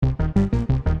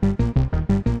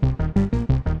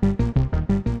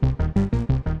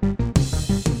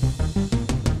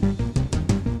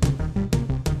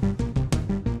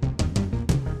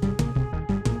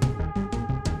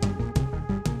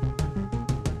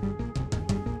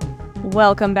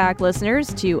Welcome back,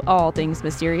 listeners, to All Things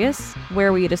Mysterious,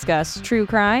 where we discuss true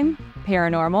crime,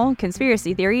 paranormal,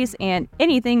 conspiracy theories, and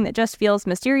anything that just feels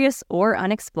mysterious or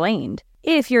unexplained.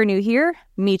 If you're new here,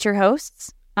 meet your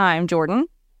hosts. I'm Jordan.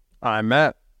 I'm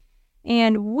Matt.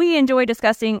 And we enjoy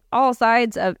discussing all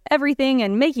sides of everything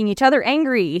and making each other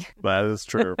angry. That is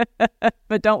true.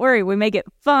 But don't worry, we make it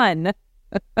fun.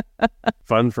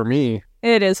 Fun for me.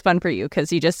 It is fun for you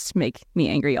because you just make me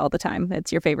angry all the time.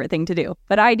 It's your favorite thing to do.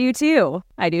 But I do too.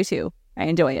 I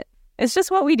enjoy it. It's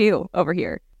just what we do over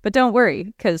here. But don't worry,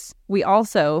 because we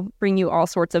also bring you all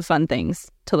sorts of fun things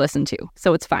to listen to.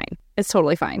 So it's fine. It's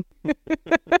totally fine.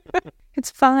 It's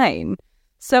fine.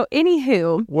 So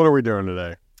anywho. What are we doing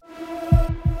today?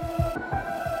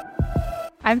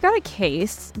 I've got a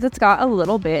case that's got a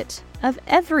little bit of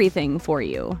everything for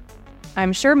you.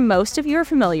 I'm sure most of you are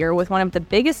familiar with one of the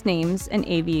biggest names in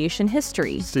aviation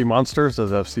history. Sea monsters?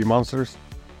 Does it have sea monsters?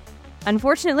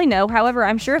 Unfortunately, no. However,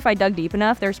 I'm sure if I dug deep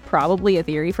enough, there's probably a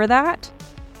theory for that.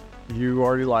 You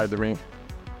already lied to me.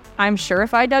 I'm sure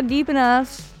if I dug deep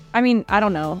enough. I mean, I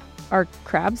don't know. Are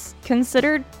crabs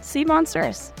considered sea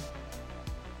monsters?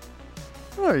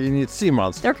 Oh, you need sea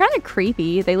monsters. They're kind of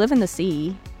creepy. They live in the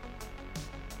sea.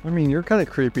 I mean, you're kind of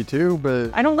creepy too, but...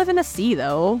 I don't live in the sea,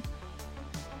 though.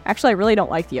 Actually, I really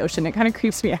don't like the ocean. It kind of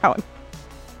creeps me out.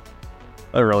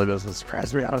 That really doesn't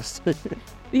surprise me, honestly.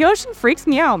 The ocean freaks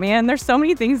me out, man. There's so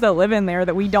many things that live in there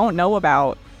that we don't know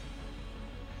about.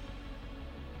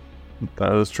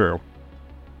 That is true.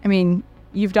 I mean,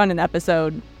 you've done an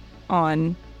episode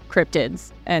on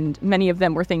cryptids, and many of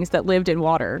them were things that lived in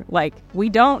water. Like, we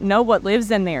don't know what lives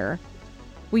in there.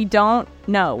 We don't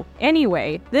know.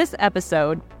 Anyway, this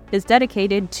episode is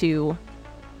dedicated to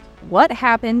what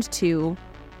happened to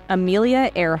Amelia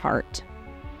Earhart.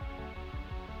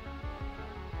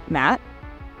 Matt,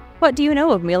 what do you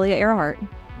know of Amelia Earhart?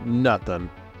 Nothing.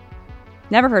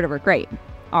 Never heard of her. Great.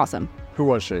 Awesome. Who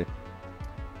was she?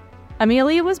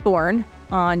 Amelia was born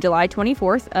on July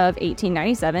 24th of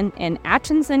 1897 in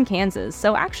Atchison, Kansas.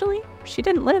 So actually, she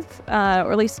didn't live,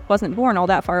 or at least wasn't born all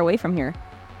that far away from here,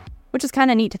 which is kind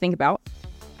of neat to think about.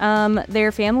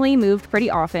 Their family moved pretty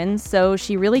often, so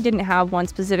she really didn't have one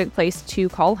specific place to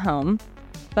call home.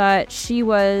 But she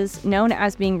was known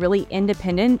as being really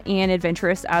independent and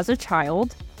adventurous as a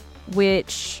child,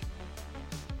 which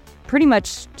pretty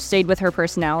much stayed with her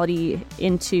personality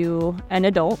into an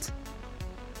adult.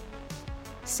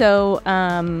 So,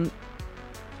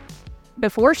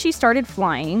 before she started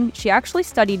flying, she actually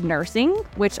studied nursing,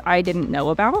 which I didn't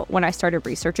know about when I started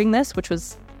researching this, which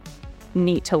was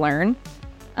neat to learn.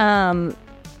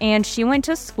 And she went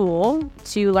to school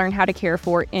to learn how to care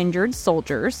for injured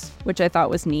soldiers, which I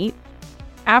thought was neat.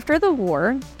 After the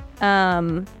war,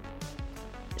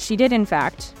 she did, in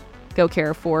fact, go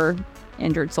care for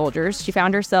injured soldiers. She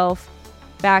found herself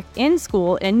back in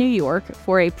school in New York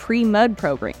for a pre-med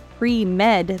program.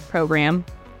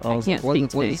 Oh, I can't speak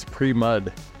today. What is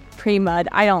pre-mud? Pre-mud,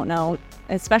 I don't know.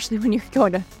 Especially when you're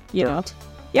going to, dirt.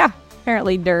 Yeah,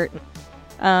 apparently dirt.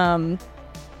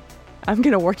 I'm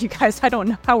going to warn you guys, I don't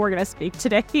know how we're going to speak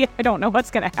today. I don't know what's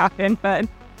going to happen, but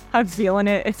I'm feeling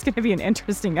it. It's going to be an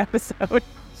interesting episode.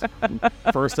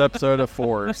 First episode of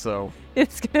 4, so...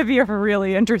 It's going to be a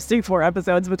really interesting 4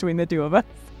 episodes between the two of us.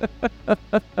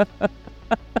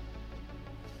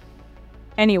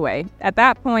 Anyway, at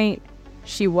that point,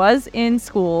 she was in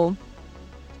school,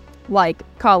 like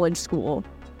college school,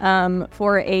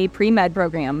 for a pre-med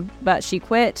program, but she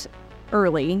quit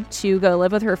early to go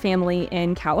live with her family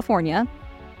in California.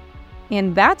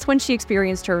 And that's when she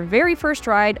experienced her very first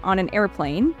ride on an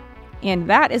airplane. And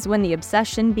that is when the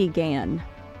obsession began.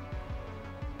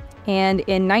 And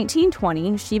in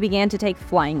 1920, she began to take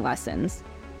flying lessons.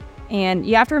 And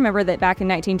you have to remember that back in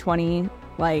 1920,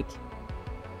 like,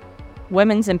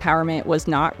 women's empowerment was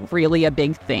not really a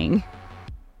big thing.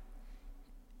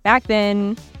 Back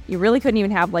then, you really couldn't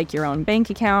even have, like, your own bank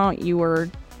account. You were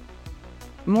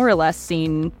more or less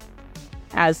seen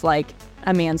as, like,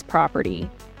 a man's property.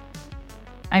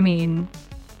 I mean,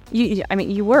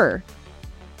 you were.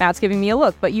 Matt's giving me a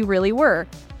look, but you really were.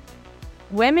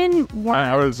 Women weren't...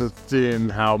 I was just seeing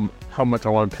how much I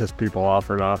want to piss people off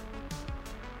or not.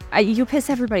 You piss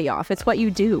everybody off. It's what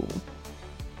you do.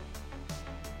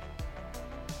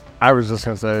 I was just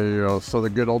going to say, so the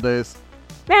good old days.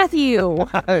 Matthew!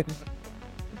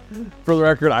 For the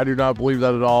record, I do not believe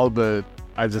that at all, but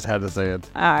I just had to say it.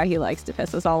 He likes to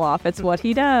piss us all off. It's what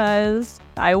he does.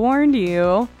 I warned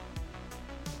you.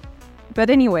 But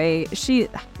anyway, she's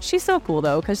so cool,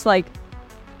 though, because, like,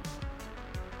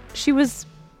 she was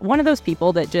one of those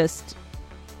people that just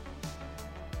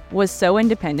was so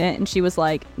independent, and she was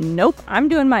like, nope, I'm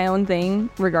doing my own thing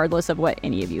regardless of what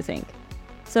any of you think.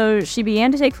 So she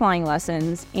began to take flying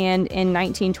lessons, and in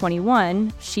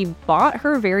 1921, she bought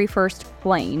her very first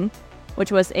plane,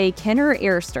 which was a Kenner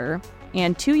Airster,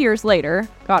 and 2 years later,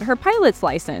 got her pilot's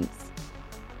license.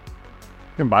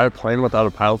 You can buy a plane without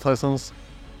a pilot's license?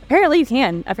 Apparently you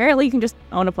can. Apparently you can just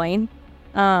own a plane,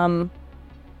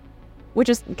 which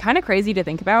is kind of crazy to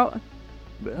think about.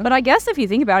 Yeah. But I guess if you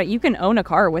think about it, you can own a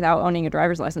car without owning a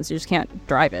driver's license. You just can't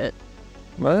drive it.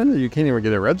 Well, you can't even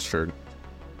get it registered.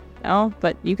 No,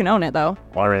 but you can own it, though.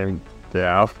 Well, I mean,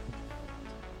 yeah.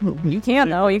 You can,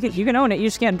 though. You can own it. You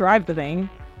just can't drive the thing.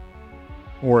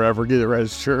 Or ever get it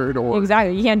registered. Or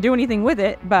Exactly. You can't do anything with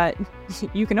it, but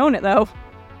you can own it, though.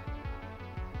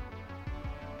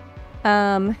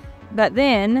 But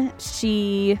then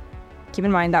she, keep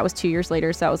in mind that was 2 years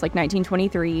later, so that was like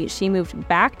 1923. She moved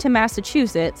back to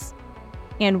Massachusetts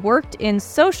and worked in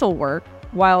social work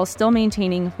while still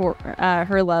maintaining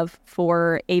her love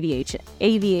for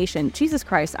aviation. Jesus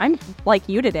Christ, I'm like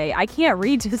you today. I can't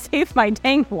read to save my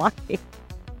dang life.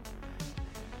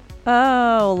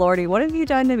 Oh, Lordy, what have you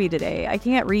done to me today? I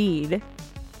can't read.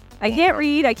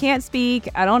 I can't speak.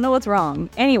 I don't know what's wrong.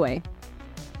 Anyway.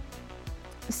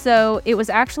 So it was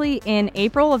actually in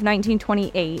April of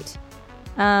 1928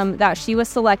 that she was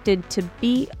selected to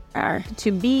be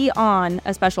on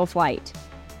a special flight.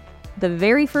 The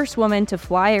very first woman to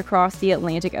fly across the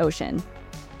Atlantic Ocean.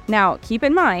 Now, keep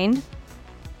in mind,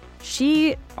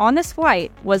 she, on this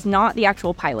flight, was not the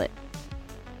actual pilot.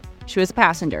 She was a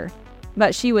passenger,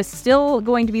 but she was still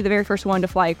going to be the very first one to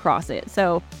fly across it.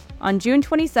 So on June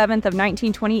 27th of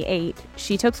 1928,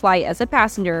 she took flight as a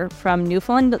passenger from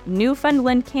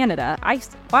Newfoundland, Canada. Why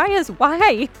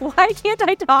can't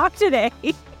I talk today?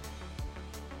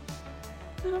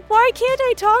 Why can't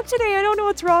I talk today? I don't know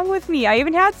what's wrong with me. I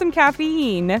even had some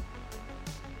caffeine.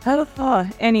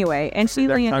 Anyway, and she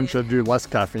next time should do less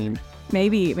caffeine.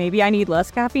 Maybe I need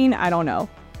less caffeine. I don't know.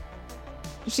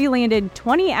 She landed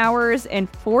 20 hours and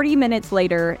 40 minutes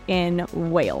later in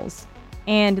Wales.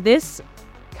 And this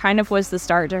kind of was the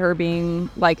start to her being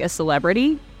like a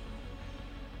celebrity,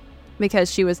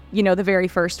 because she was, the very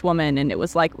first woman, and it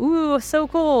was like, ooh, so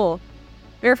cool.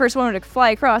 Very first woman to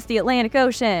fly across the Atlantic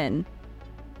Ocean.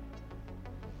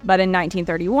 But in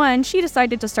 1931, she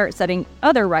decided to start setting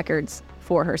other records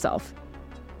for herself.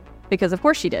 Because of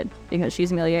course she did, because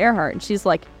she's Amelia Earhart. And she's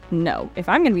like, no, if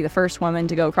I'm going to be the first woman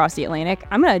to go across the Atlantic,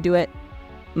 I'm going to do it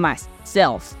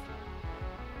myself.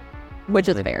 Which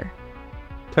is fair.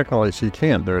 Technically, she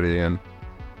can't do it again.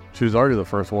 She was already the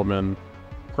first woman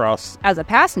across. As a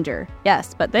passenger,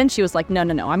 yes. But then she was like, no,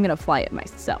 I'm going to fly it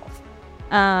myself.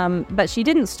 But she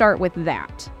didn't start with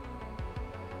that.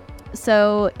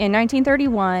 So in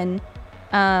 1931,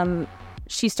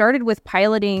 she started with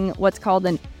piloting what's called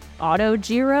an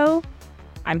autogyro.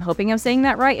 I'm hoping I'm saying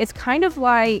that right. It's kind of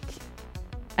like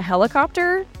a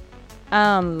helicopter.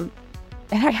 And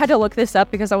I had to look this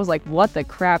up because I was like, what the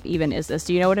crap even is this?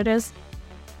 Do you know what it is?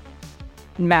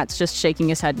 Matt's just shaking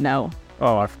his head no.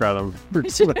 Oh, I forgot him.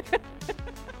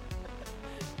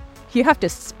 You have to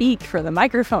speak for the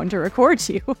microphone to record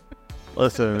you.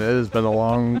 Listen, it has been a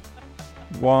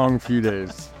long few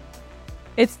days.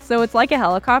 It's like a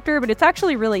helicopter, but it's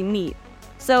actually really neat.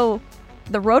 So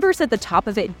the rotors at the top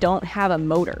of it don't have a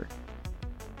motor.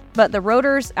 But the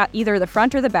rotors at either the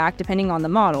front or the back, depending on the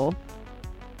model,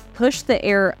 push the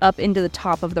air up into the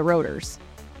top of the rotors.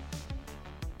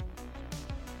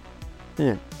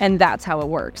 Yeah. And that's how it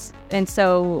works. And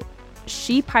so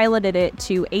she piloted it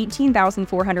to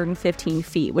 18,415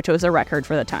 feet, which was a record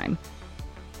for the time.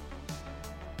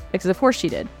 Because of course she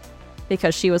did.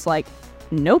 Because she was like,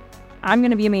 nope, I'm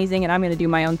going to be amazing and I'm going to do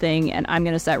my own thing and I'm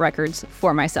going to set records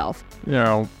for myself.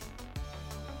 If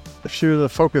she would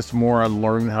have focused more on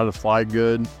learning how to fly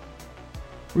good,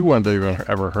 we wouldn't have even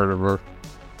ever heard of her.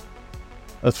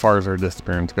 As far as her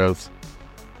disappearance goes.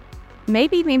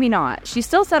 Maybe not. She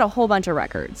still set a whole bunch of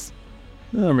records.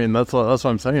 I mean, that's what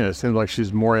I'm saying. It seems like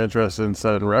she's more interested in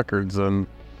setting records than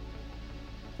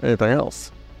anything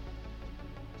else.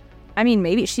 I mean,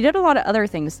 maybe. She did a lot of other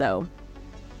things, though,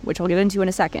 which we'll get into in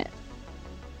a second.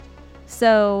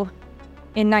 So,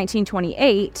 in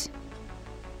 1928,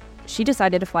 she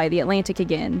decided to fly the Atlantic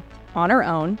again on her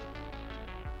own.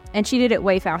 And she did it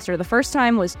way faster. The first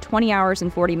time was 20 hours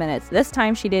and 40 minutes. This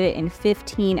time she did it in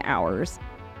 15 hours.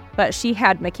 But she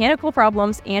had mechanical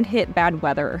problems and hit bad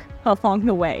weather along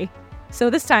the way. So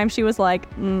this time she was like,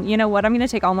 you know what? I'm going to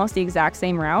take almost the exact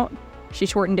same route. She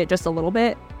shortened it just a little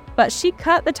bit. But she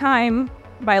cut the time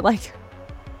by like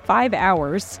 5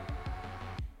 hours.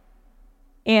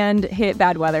 And hit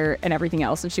bad weather and everything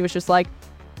else. And she was just like,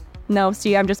 No,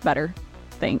 see, I'm just better.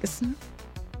 Thanks.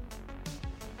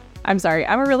 I'm sorry.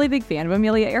 I'm a really big fan of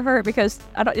Amelia Earhart because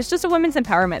it's just a women's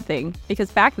empowerment thing.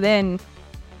 Because back then,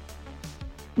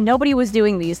 nobody was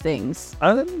doing these things.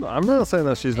 I'm not saying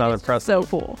that she's not impressive. So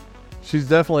cool. She's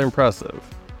definitely impressive.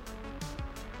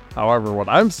 However, what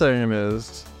I'm saying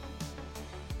is,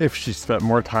 if she spent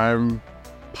more time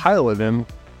piloting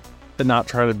and not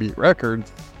try to beat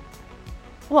records.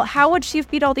 Well, how would she have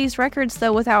beat all these records,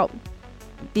 though, without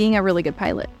being a really good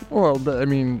pilot? Well, I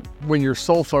mean, when your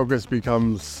sole focus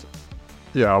becomes,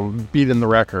 beating the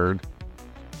record,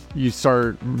 you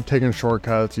start taking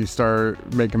shortcuts, you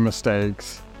start making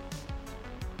mistakes.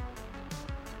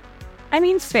 I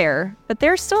mean, fair, but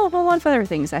there's still a whole lot of other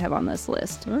things I have on this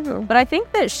list. I know. But I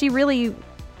think that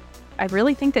I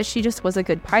really think that she just was a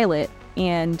good pilot,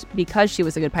 and because she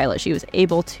was a good pilot, she was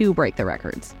able to break the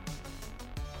records.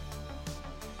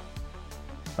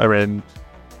 I mean,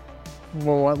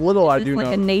 well, what little I do know. It's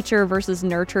like a nature versus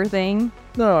nurture thing.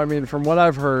 No, I mean, from what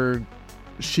I've heard,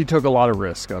 she took a lot of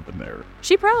risk up in there.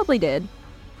 She probably did,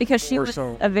 because she was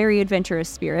a very adventurous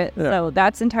spirit, so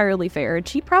that's entirely fair. And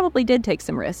she probably did take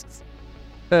some risks.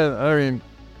 And I mean,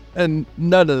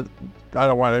 I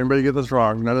don't want anybody to get this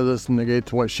wrong. None of this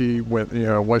negates what she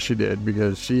what she did,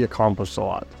 because she accomplished a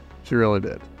lot. She really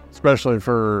did, especially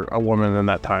for a woman in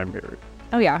that time period.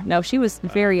 Oh yeah, no, she was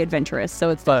very adventurous, so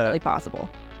it's definitely possible.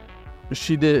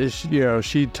 She did,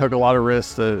 she took a lot of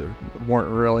risks that weren't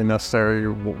really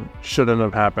necessary, shouldn't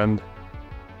have happened.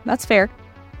 That's fair.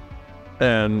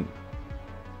 And,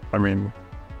 I mean,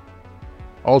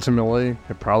 ultimately,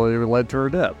 it probably led to her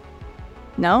death.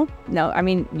 No, I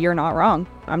mean, you're not wrong.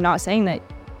 I'm not saying that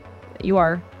you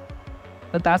are,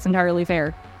 but that's entirely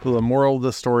fair. So the moral of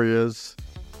the story is,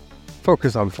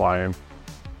 focus on flying.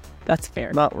 That's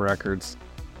fair. Not records.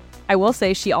 I will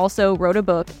say she also wrote a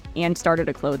book and started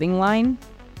a clothing line.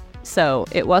 So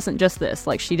it wasn't just this.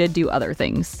 Like, she did do other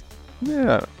things.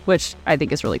 Yeah. Which I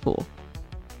think is really cool.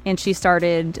 And she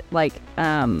started, like,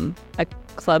 a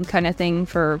club kind of thing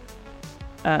for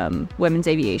women's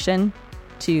aviation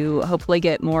to hopefully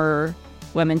get more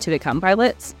women to become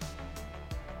pilots,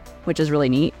 which is really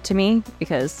neat to me,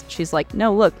 because she's like,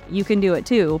 no, look, you can do it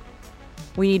too.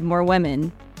 We need more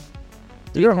women.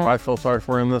 You know who I feel sorry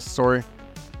for in this story?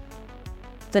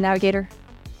 The navigator?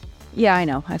 Yeah, I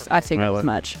know. I figured as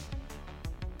much.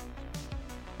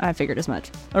 I figured as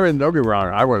much. I mean, don't get me wrong.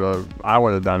 I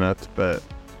would have done it, but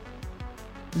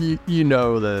you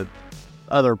know that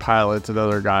other pilots and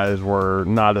other guys were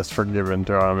not as forgiving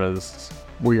to him as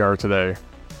we are today.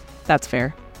 That's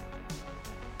fair.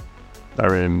 I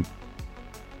mean,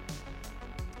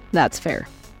 that's fair.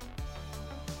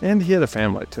 And he had a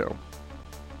family too.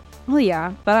 Well,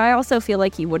 yeah, but I also feel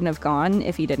like he wouldn't have gone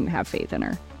if he didn't have faith in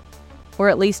her. Or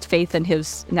at least faith in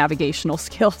his navigational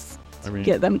skills to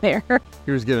get them there.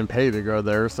 He was getting paid to go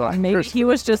there, so maybe he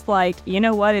was just like, you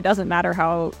know what, it doesn't matter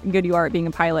how good you are at being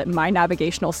a pilot, my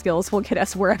navigational skills will get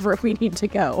us wherever we need to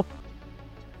go.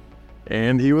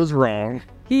 And he was wrong.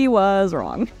 He was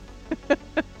wrong.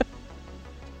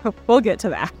 We'll get to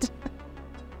that.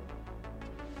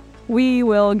 We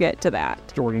will get to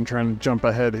that. Jordan trying to jump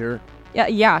ahead here.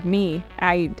 Yeah, me.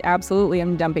 I absolutely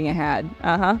am jumping ahead.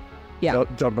 Uh-huh. Yeah.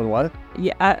 Jumping what?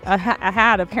 Yeah,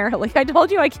 ahead, apparently. I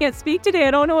told you I can't speak today.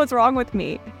 I don't know what's wrong with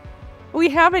me. We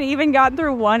haven't even gotten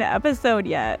through one episode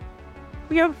yet.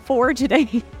 We have 4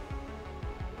 today.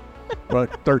 Well,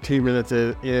 13 minutes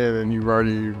in and you've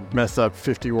already messed up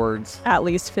 50 words. At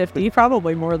least 50.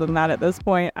 Probably more than that at this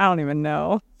point. I don't even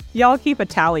know. Y'all keep a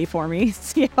tally for me.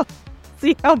 See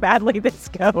how badly this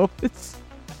goes.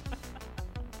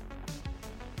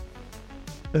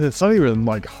 And it's not even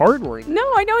like hard work. No,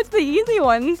 I know it's the easy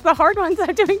ones. The hard ones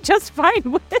I'm doing just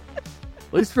fine with. At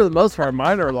least for the most part,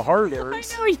 mine are the hard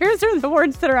words. I know, yours are the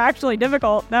words that are actually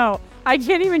difficult. No, I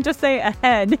can't even just say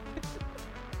ahead.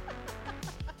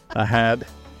 Ahead?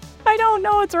 I don't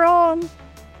know what's wrong.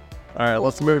 All right,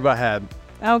 let's move ahead.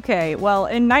 Okay, well,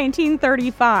 in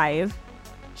 1935,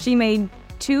 she made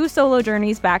 2 solo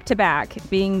journeys back to back,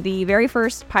 being the very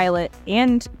first pilot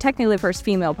and technically the first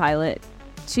female pilot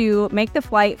to make the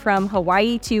flight from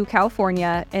Hawaii to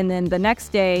California, and then the next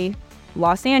day,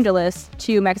 Los Angeles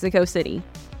to Mexico City.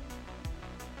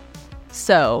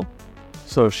 So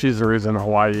she's the reason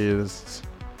Hawaii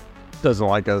doesn't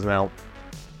like us now.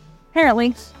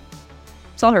 Apparently.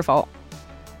 It's all her fault.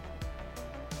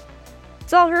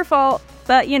 It's all her fault.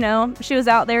 But, she was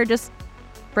out there just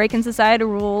breaking societal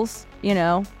rules,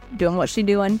 doing what she's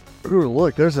doing. Ooh,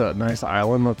 look, there's a nice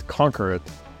island. Let's conquer it.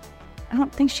 I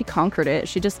don't think she conquered it.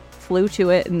 She just flew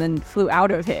to it and then flew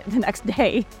out of it the next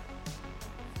day.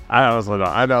 I honestly don't.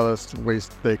 I know this.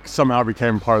 They somehow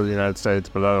became part of the United States,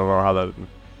 but I don't know how that.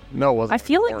 No, it wasn't. I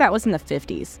feel like that was in the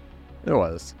 50s. It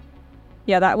was.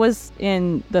 Yeah, that was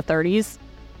in the 30s.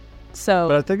 So,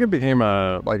 but I think it became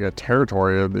a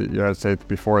territory of the United States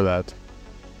before that.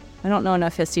 I don't know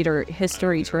enough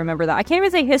history to remember that. I can't even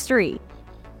say history.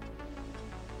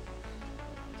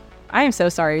 I am so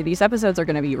sorry. These episodes are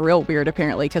going to be real weird,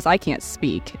 apparently, because I can't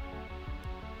speak.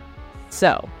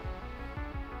 So,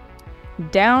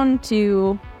 down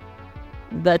to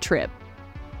the trip.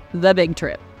 The big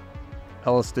trip.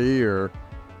 LSD or?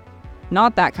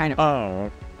 Not that kind of.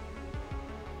 Oh.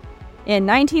 In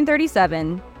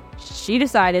 1937, she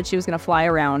decided she was going to fly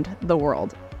around the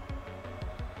world.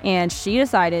 And she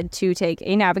decided to take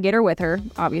a navigator with her,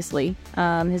 obviously.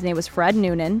 His name was Fred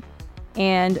Noonan.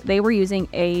 And they were using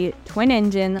a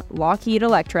twin-engine Lockheed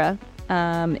Electra.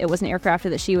 It was an aircraft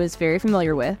that she was very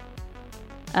familiar with.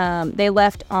 They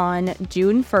left on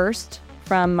June 1st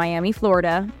from Miami,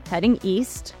 Florida, heading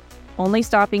east, only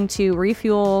stopping to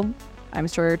refuel, I'm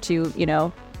sure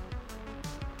to,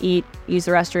 eat, use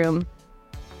the restroom,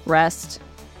 rest.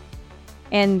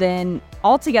 And then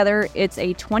altogether, it's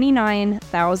a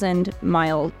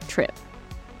 29,000-mile trip.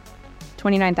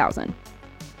 29,000.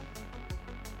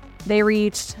 They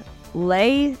reached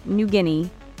Lae, New Guinea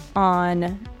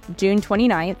on June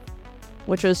 29th,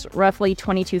 which was roughly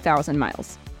 22,000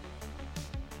 miles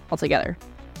altogether.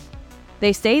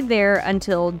 They stayed there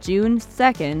until June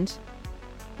 2nd,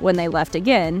 when they left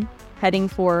again, heading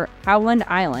for Howland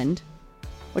Island,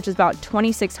 which is about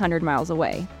 2,600 miles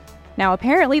away. Now,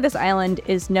 apparently this island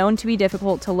is known to be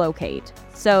difficult to locate,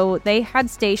 so they had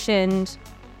stationed,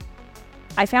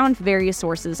 I found various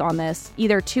sources on this,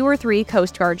 either 2 or 3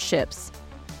 Coast Guard ships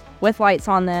with lights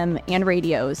on them and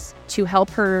radios to help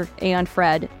her and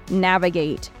Fred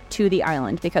navigate to the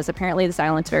island, because apparently this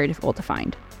island's very difficult to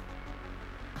find.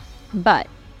 But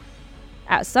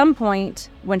at some point,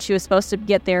 when she was supposed to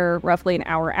get there roughly an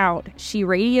hour out, she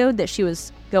radioed that she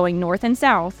was going north and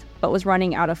south, but was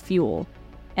running out of fuel.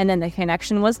 And then the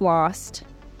connection was lost,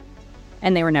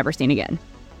 and they were never seen again.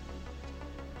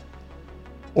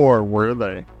 Or were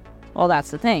they? Well,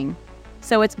 that's the thing.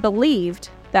 So it's believed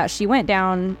that she went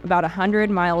down about 100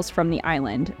 miles from the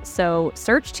island. So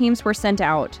search teams were sent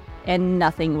out, and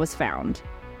nothing was found.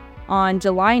 On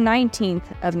July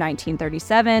 19th of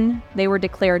 1937, they were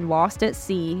declared lost at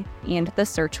sea, and the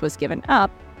search was given up.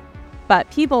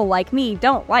 But people like me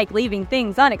don't like leaving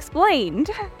things unexplained.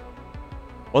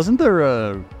 Wasn't there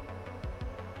a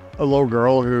little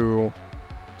girl who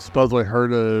supposedly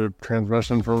heard a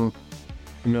transmission from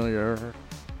Amelia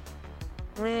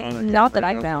Earhart? Not that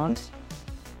I found.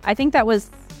 I think that was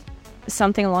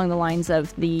something along the lines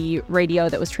of the radio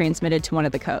that was transmitted to one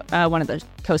of the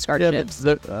Coast Guard ships.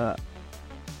 I'll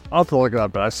have to look it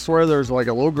up, but I swear there's a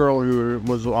little girl who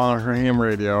was on her ham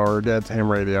radio, or her dad's ham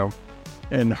radio,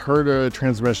 and heard a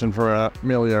transmission from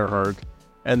Amelia Earhart,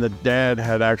 and the dad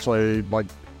had actually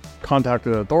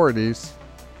contacted authorities.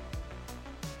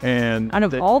 And out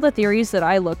of all the theories that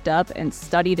I looked up and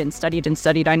studied,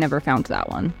 I never found that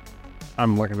one.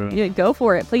 I'm looking at it. Yeah, go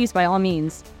for it, please, by all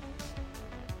means.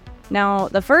 Now,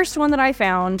 the first one that I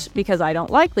found, because I don't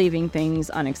like leaving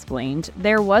things unexplained,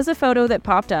 there was a photo that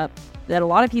popped up that a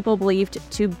lot of people believed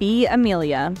to be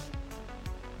Amelia.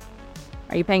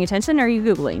 Are you paying attention, or are you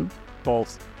Googling?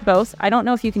 Both. Both? I don't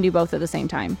know if you can do both at the same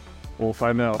time. We'll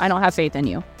find out. I don't have faith in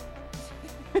you.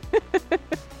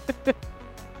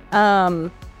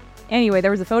 Anyway,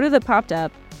 there was a photo that popped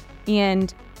up,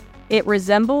 and it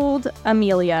resembled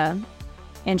Amelia,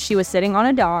 and she was sitting on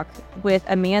a dock with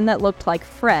a man that looked like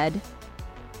Fred,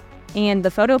 and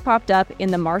the photo popped up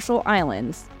in the Marshall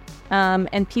Islands,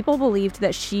 and people believed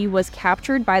that she was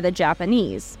captured by the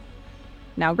Japanese.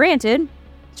 Now, granted,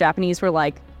 Japanese were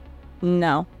like,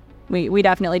 no, we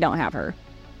definitely don't have her.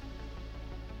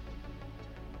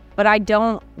 But I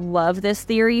don't love this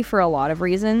theory for a lot of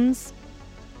reasons.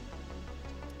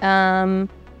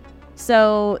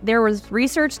 So there was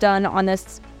research done on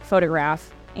this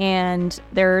photograph, and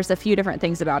there's a few different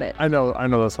things about it. I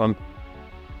know this one.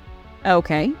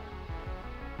 Okay.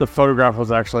 The photograph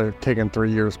was actually taken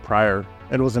 3 years prior.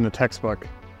 It was in a textbook.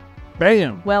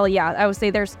 Bam! Well, yeah, I would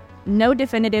say there's no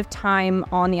definitive time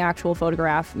on the actual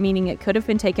photograph, meaning it could have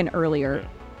been taken earlier.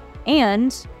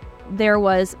 And there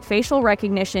was facial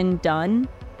recognition done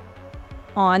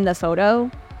on the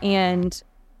photo, and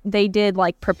they did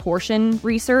proportion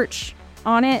research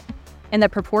on it, and the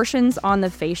proportions on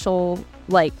the facial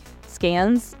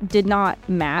scans did not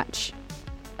match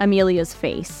Amelia's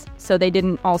face. So they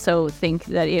didn't also think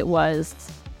that it was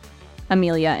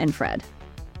Amelia and Fred.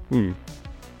 Well,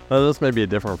 this may be a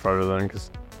different photo then,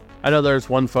 because I know there's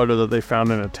one photo that they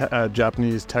found in a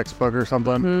Japanese textbook or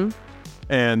something,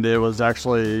 and it was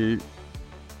actually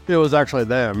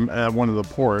them at one of the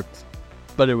ports,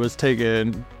 but it was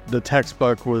taken. The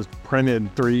textbook was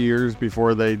printed 3 years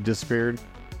before they disappeared.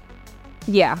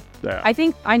 Yeah. Yeah. I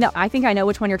think I know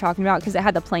which one you're talking about because it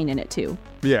had the plane in it too.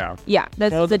 Yeah. Yeah,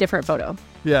 that's a different photo.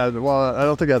 Yeah, well, I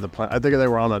don't think it had the plane. I think they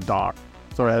were on a dock,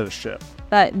 so it had a ship.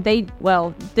 But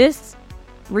this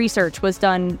research was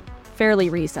done fairly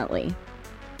recently.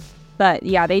 But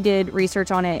yeah, they did research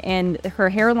on it, and her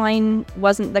hairline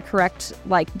wasn't the correct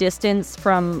distance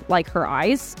from her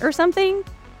eyes or something.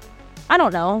 I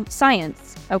don't know,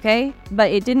 science, okay?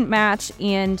 But it didn't match,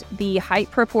 and the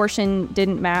height proportion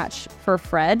didn't match for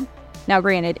Fred. Now,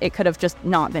 granted, it could have just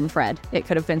not been Fred. It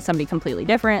could have been somebody completely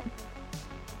different.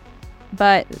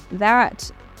 But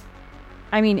that,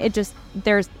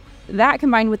 there's that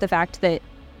combined with the fact that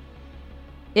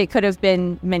it could have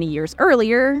been many years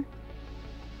earlier.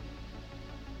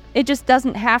 It just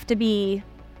doesn't have to be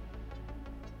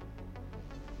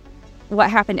what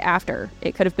happened after.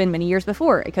 It could have been many years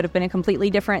before. It could have been a completely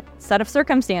different set of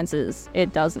circumstances.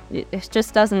 It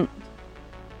just doesn't,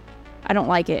 I don't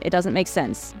like it. It doesn't make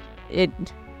sense.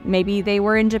 Maybe they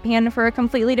were in Japan for a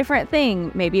completely different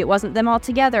thing. Maybe it wasn't them all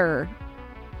together.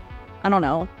 I don't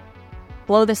know.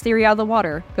 Blow this theory out of the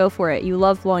water. Go for it. You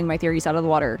love blowing my theories out of the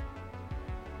water.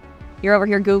 You're over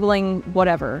here Googling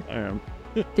whatever. I am.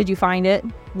 Did you find it?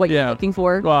 What you're looking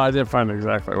for? Well, I didn't find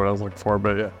exactly what I was looking for,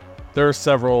 but yeah. There are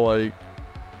several,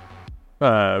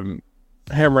 ham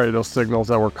radio signals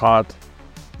that were caught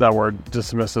that were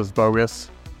dismissed as bogus.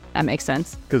 That makes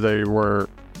sense. Because they were,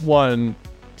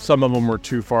 some of them were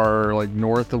too far,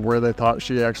 north of where they thought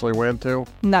she actually went to.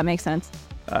 That makes sense.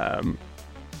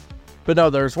 But no,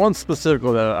 there's one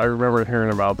specifically that I remember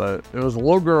hearing about that. It was a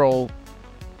little girl,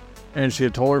 and she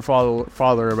had told her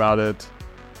father about it,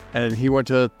 and he went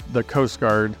to the Coast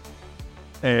Guard,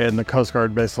 and the Coast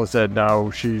Guard basically said,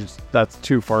 no, that's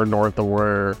too far north of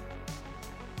where.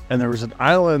 And there was an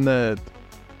island that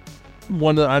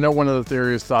I know one of the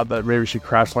theories thought that maybe she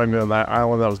crash landed on that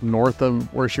island that was north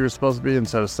of where she was supposed to be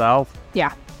instead of south.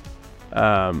 Yeah.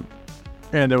 And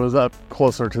it was up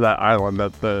closer to that island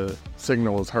that the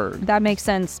signal was heard. That makes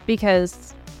sense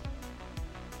because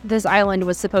this island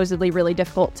was supposedly really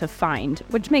difficult to find,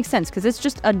 which makes sense because it's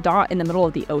just a dot in the middle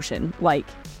of the ocean. Like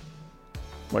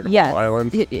a small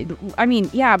island?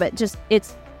 Yeah, but just,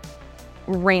 it's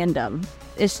random.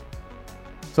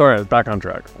 Sorry, back on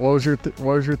track. What was your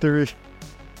theory?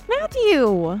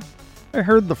 Matthew! I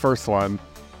heard the first one.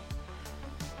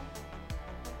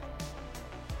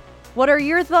 What are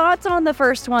your thoughts on the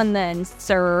first one then,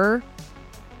 sir?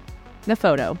 The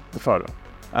photo.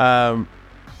 I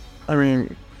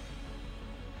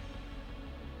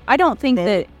don't think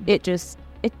that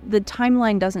the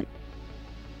timeline doesn't.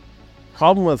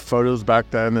 Problem with photos back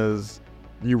then is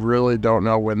you really don't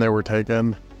know when they were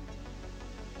taken.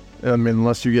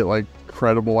 Unless you get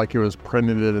credible, it was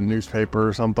printed in a newspaper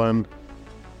or something.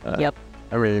 Yep.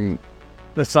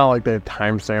 It's not like they have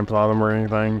timestamps on them or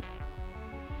anything.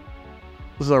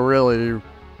 So really,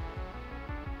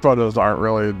 photos aren't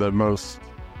really the most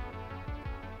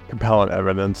compelling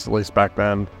evidence, at least back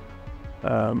then.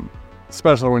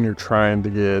 Especially when you're trying to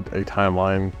get a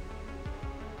timeline,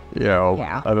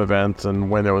 of events and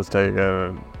when it was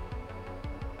taken.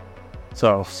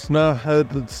 So, no,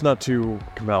 it's not too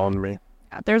compelling to me.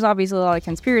 There's obviously a lot of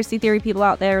conspiracy theory people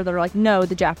out there that are like, no,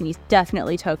 the Japanese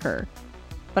definitely took her.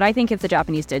 But I think if the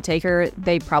Japanese did take her,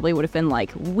 they probably would have been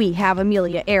like, we have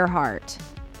Amelia Earhart.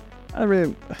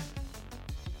 I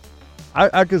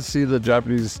could see the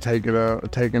Japanese taking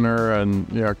her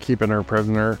and, keeping her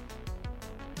prisoner.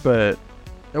 But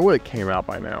it would have came out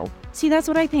by now. See, that's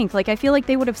what I think. I feel like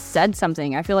they would have said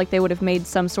something. I feel like they would have made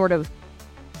some sort of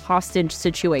hostage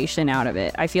situation out of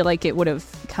it. I feel like it would have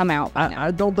come out by now.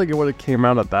 I don't think it would have came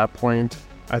out at that point.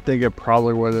 I think it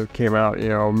probably would have came out,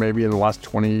 maybe in the last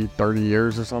 20, 30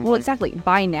 years or something. Well, exactly.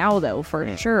 By now, though,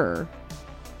 for sure.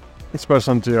 Especially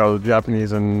since, the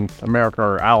Japanese and America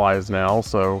are allies now,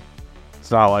 so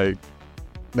it's not like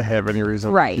they have any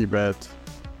reason to keep it.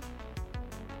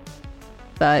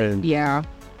 But, yeah.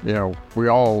 We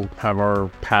all have our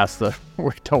past that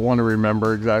we don't want to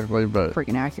remember exactly, but...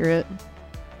 Freaking accurate.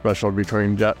 Especially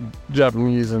between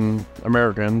Japanese and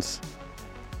Americans.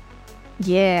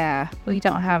 Yeah, we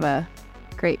don't have a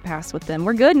great past with them.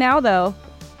 We're good now, though.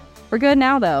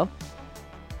 I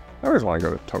always want to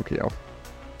go to Tokyo.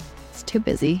 It's too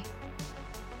busy.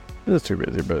 It is too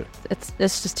busy, but... It's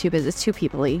just too busy. It's too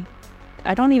people-y.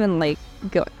 I don't even,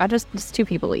 go... It's too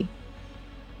people-y.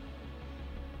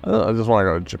 I just want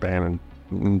to go to Japan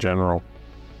in general.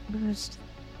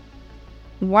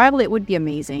 while it would be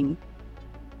amazing,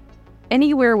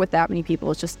 anywhere with that many people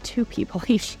is just too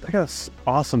people-ish. They got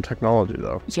awesome technology,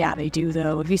 though. Yeah, they do,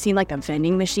 though. Have you seen, like, the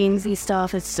vending machines and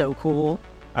stuff? It's so cool.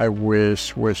 I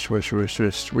wish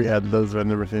we had those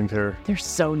vending machines here. They're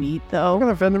so neat, I though. got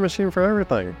a vending machine for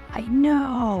everything. I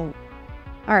know.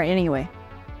 All right, anyway.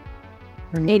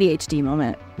 ADHD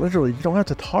moment. Literally, you don't have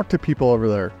to talk to people over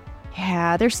there.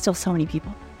 Yeah, there's still so many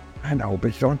people. I know,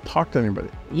 but you don't talk to anybody.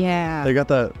 Yeah. They got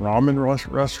that ramen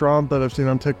restaurant that I've seen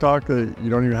on TikTok that you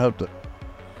don't even have to.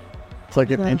 It's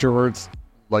like an introvert's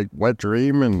like wet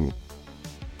dream, and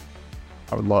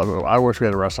I would love it. I wish we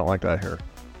had a restaurant like that here.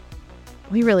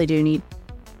 We really do need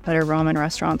better ramen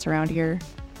restaurants around here.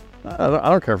 I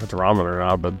don't care if it's ramen or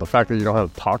not, but the fact that you don't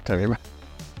have to talk to anybody.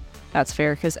 That's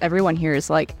fair, because everyone here is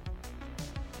like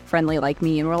friendly like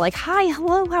me, and we're like, hi,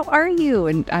 hello, how are you?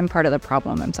 And I'm part of the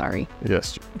problem. I'm sorry.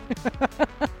 Yes.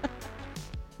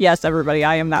 Yes, everybody,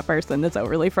 I am that person that's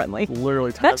overly friendly.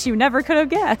 Literally. That you never could have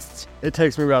guessed. It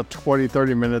takes me about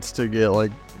 20-30 minutes to get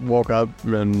like woke up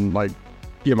and like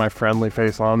get my friendly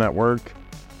face on at work.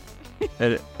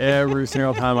 And every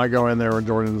single time I go in there when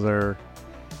Jordan's there.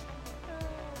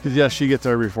 Because yes, she gets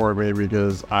there before me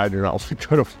because I do not want to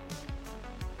go to.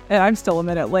 And I'm still a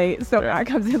minute late, so I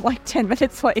comes in like 10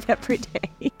 minutes late every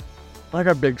day. I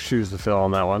got big shoes to fill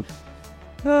on that one.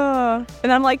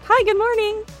 And I'm like, hi, good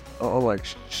morning. Oh, like,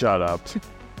 shut up.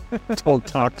 Don't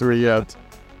talk to me yet.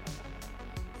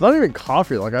 It's not even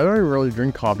coffee. Like, I don't even really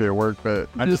drink coffee at work, but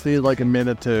I just need like a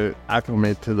minute to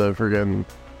acclimate to the friggin'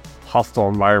 hostile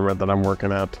environment that I'm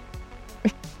working at.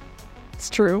 It's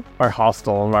true. By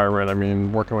hostile environment, I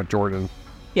mean working with Jordan.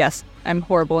 Yes, I'm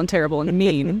horrible and terrible and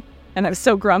mean. And I'm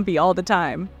so grumpy all the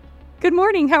time. Good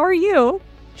morning, how are you?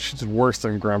 She's worse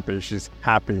than grumpy. She's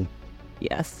happy.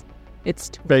 Yes.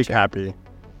 It's fake happy.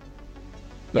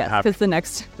 Yes, because the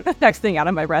next thing out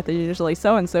of my breath is usually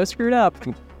so-and-so screwed up.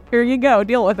 Here you go,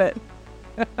 deal with it.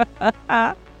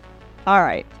 All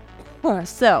right.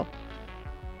 So,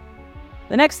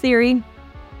 the next theory.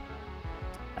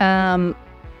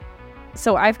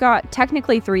 So I've got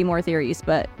technically 3 more theories,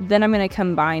 but then I'm going to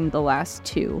combine the last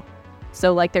 2.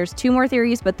 So, like, there's 2 more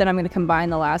theories, but then I'm going to combine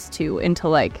the last 2 into,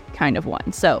 like, kind of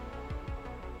one. So,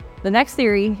 the next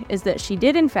theory is that she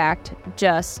did, in fact,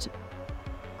 just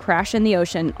crash in the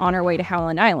ocean on her way to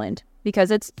Howland Island, because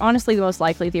it's honestly the most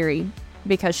likely theory,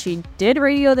 because she did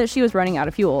radio that she was running out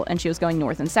of fuel and she was going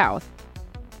north and south.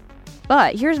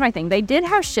 But here's my thing. They did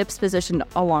have ships positioned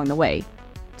along the way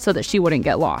so that she wouldn't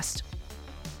get lost.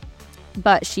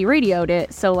 But she radioed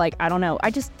it, so, like, I don't know.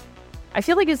 I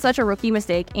feel like it's such a rookie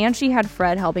mistake, and she had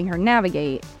Fred helping her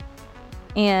navigate.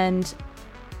 And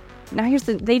now here's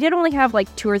they did only have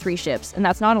like 2 or 3 ships, and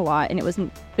that's not a lot, and it was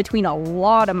between a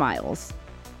lot of miles.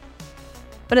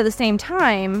 But at the same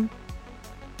time,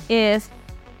 if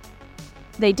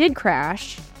they did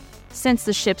crash, since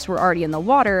the ships were already in the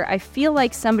water, I feel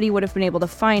like somebody would have been able to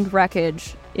find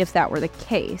wreckage if that were the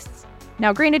case.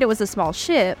 Now, granted, it was a small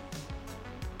ship,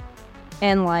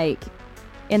 and like,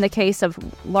 in the case of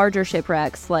larger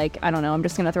shipwrecks, like, I don't know, I'm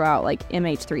just going to throw out like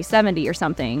MH370 or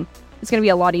something, it's going to be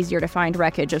a lot easier to find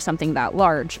wreckage of something that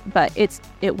large, but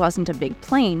it wasn't a big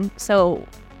plane, so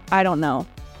I don't know.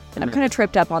 I'm kind of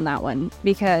tripped up on that one,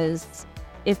 because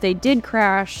if they did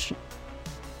crash,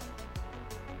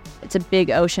 it's a big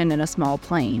ocean and a small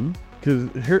plane. Because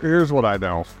here's what I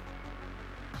know.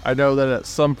 I know that at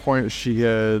some point she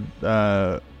had,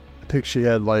 I think she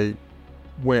had like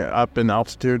went up in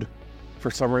altitude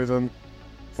for some reason.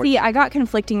 See, I got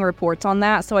conflicting reports on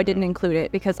that, so I didn't include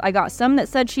it, because I got some that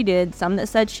said she did, some that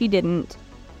said she didn't.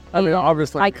 I mean,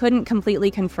 obviously, I couldn't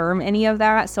completely confirm any of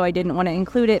that, so I didn't want to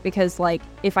include it, because, like,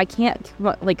 if I can't,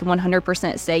 like,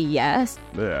 100% say yes.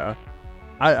 Yeah.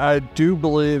 I do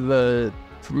believe that,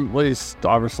 at least,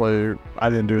 obviously, I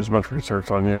didn't do as much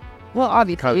research on you. Well,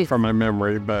 obviously. From my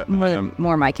memory, but...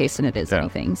 more my case than it is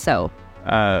anything, so...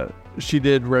 She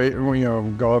did,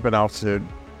 go up in altitude.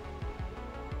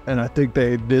 And I think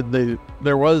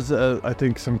there was, I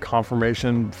think, some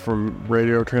confirmation from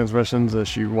radio transmissions that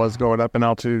she was going up in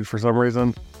altitude for some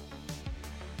reason.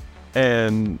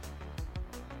 And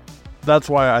that's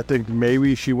why I think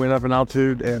maybe she went up in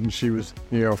altitude and she was,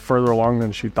 further along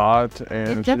than she thought. And it's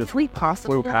she just definitely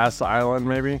possible. Flew past the island,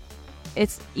 maybe.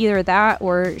 It's either that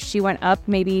or she went up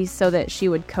maybe so that she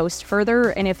would coast further.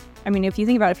 And if you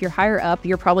think about it, if you're higher up,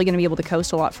 you're probably going to be able to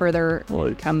coast a lot further.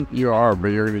 Well, you are, but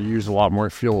you're going to use a lot more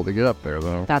fuel to get up there,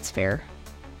 though. That's fair.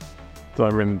 So,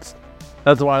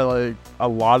 that's why, like, a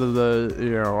lot of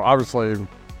the, obviously,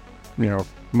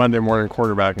 Monday morning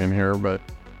quarterback in here, but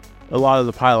a lot of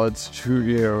the pilots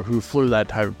who flew that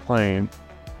type of plane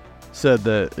said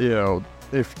that,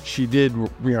 if she did,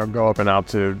 go up in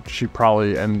altitude, she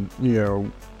probably,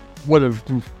 would have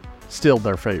sealed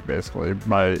their fate, basically,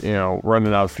 by,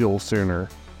 running out of fuel sooner.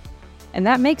 And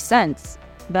that makes sense.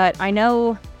 But I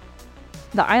know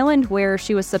the island where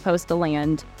she was supposed to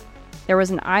land, there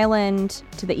was an island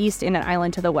to the east and an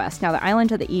island to the west. Now, the island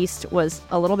to the east was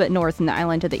a little bit north, and the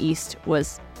island to the east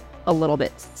was a little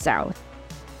bit south.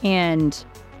 And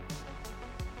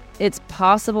it's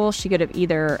possible she could have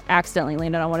either accidentally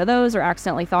landed on one of those or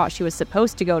accidentally thought she was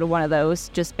supposed to go to one of those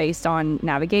just based on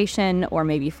navigation, or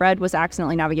maybe Fred was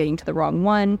accidentally navigating to the wrong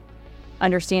one,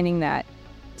 understanding that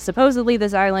supposedly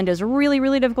this island is really,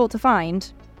 really difficult to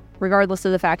find, regardless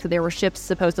of the fact that there were ships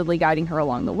supposedly guiding her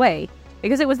along the way.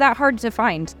 Because it was that hard to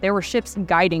find. There were ships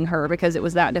guiding her because it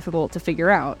was that difficult to figure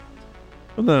out.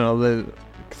 No,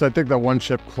 because I think that one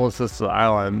ship closest to the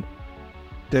island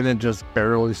didn't just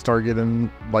barely start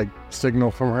getting, signal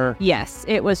from her. Yes,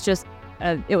 it was just,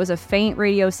 it was a faint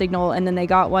radio signal, and then they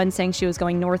got one saying she was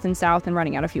going north and south and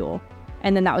running out of fuel.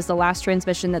 And then that was the last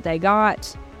transmission that they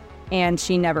got, and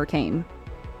she never came.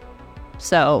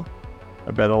 So.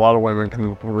 I bet a lot of women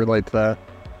can relate to that.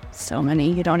 So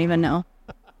many, you don't even know.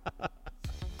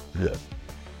 Yeah.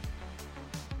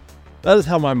 That is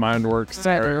how my mind works.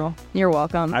 You're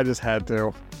welcome. I just had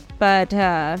to. But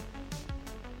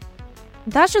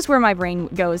that's just where my brain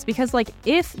goes, because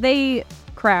if they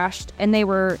crashed and they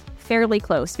were fairly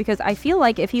close, because I feel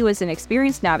like if he was an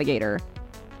experienced navigator,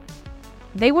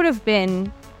 they would have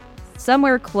been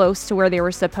somewhere close to where they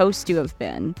were supposed to have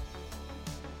been.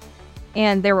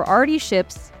 And there were already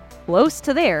ships close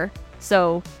to there,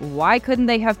 so why couldn't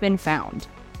they have been found?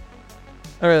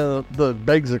 I mean, the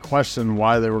begs the question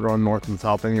why they were going north and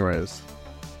south anyways.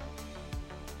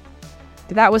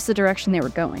 That was the direction they were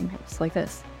going. It was like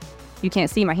this. You can't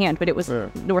see my hand, but it was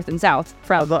north and south.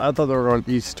 I thought they were going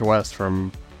east to west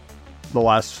from the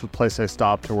last place they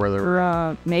stopped to where they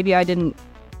were. Maybe I didn't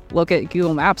look at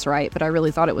Google Maps right, but I really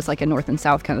thought it was like a north and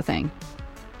south kind of thing.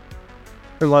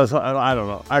 Unless, I don't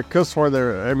know. I could have sworn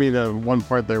at one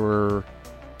point they were...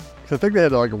 I think they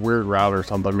had a weird route or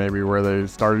something, maybe, where they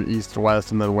started east to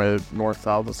west and then went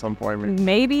north-south at some point.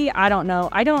 Maybe. I don't know.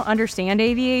 I don't understand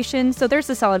aviation, so there's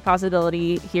a solid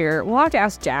possibility here. We'll have to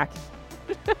ask Jack.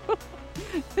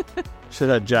 Should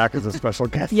have Jack as a special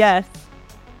guest. Yes.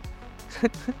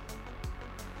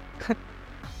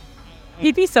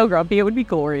 He'd be so grumpy. It would be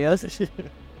glorious.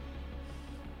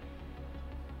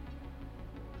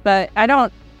 But I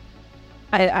don't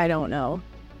know.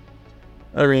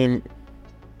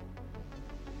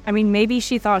 I mean, maybe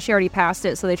she thought she already passed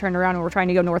it, so they turned around and were trying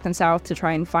to go north and south to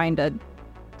try and find a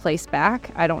place back.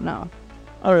 I don't know.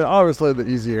 I mean, obviously the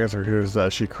easy answer here is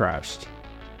that she crashed.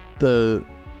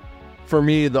 For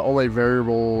me, the only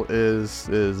variable is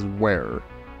where.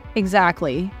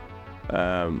 Exactly.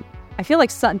 I feel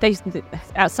like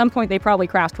at some point they probably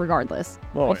crashed regardless.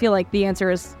 I feel like the answer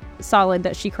is solid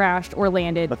that she crashed or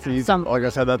landed. That's the easy, like I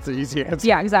said, that's the easy answer.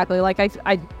 Yeah, exactly.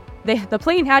 The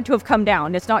plane had to have come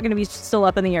down. It's not going to be still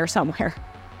up in the air somewhere.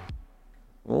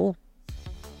 Well,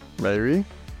 maybe.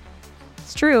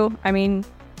 It's true. I mean,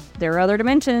 there are other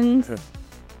dimensions.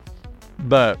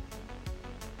 But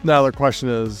now the question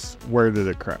is, where did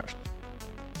it crash?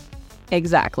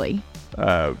 Exactly.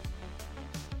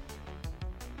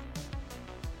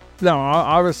 No,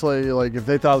 obviously, if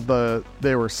they thought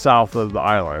they were south of the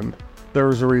island, there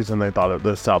was a reason they thought it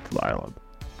was south of the island.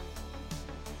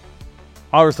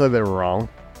 Obviously, they were wrong.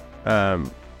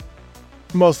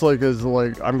 Mostly because,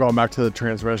 I'm going back to the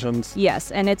transmissions.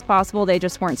 Yes, and it's possible they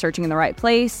just weren't searching in the right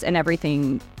place, and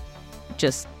everything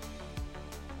just,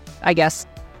 I guess,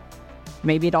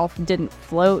 maybe it all didn't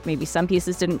float. Maybe some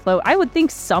pieces didn't float. I would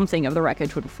think something of the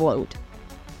wreckage would float,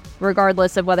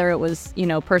 regardless of whether it was,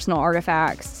 personal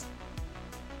artifacts.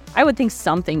 I would think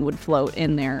something would float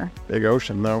in there. Big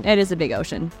ocean, though. It is a big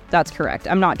ocean. That's correct.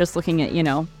 I'm not just looking at,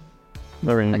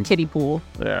 a kiddie pool.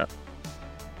 Yeah.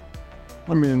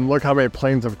 I mean, look how many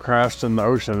planes have crashed in the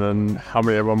ocean and how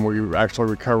many of them we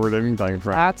actually recovered anything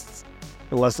from. That's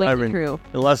true.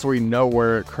 Unless we know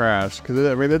where it crashed. Because,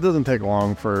 it doesn't take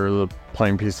long for the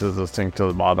plane pieces to sink to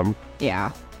the bottom.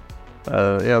 Yeah.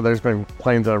 There's been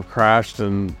planes that have crashed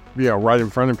and, right in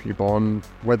front of people, and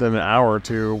within an hour or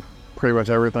two, pretty much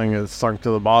everything is sunk to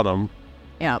the bottom.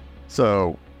 Yep.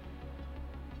 So,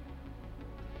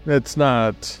 it's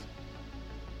not...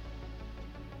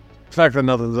 The fact that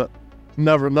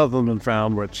nothing's been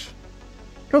found, which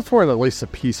goes for at least a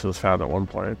piece was found at one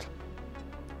point.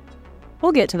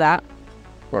 We'll get to that.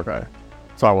 Okay.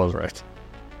 So I was right.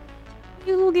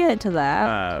 We'll get to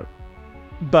that.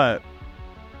 But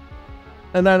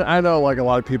And then I know, like, a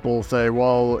lot of people say,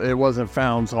 well, it wasn't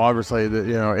found, so obviously, that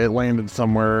it landed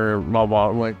somewhere, blah, blah.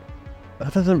 I'm like,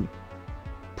 that doesn't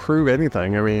prove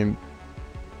anything. I mean,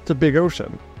 it's a big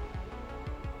ocean.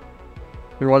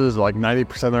 And what is it, like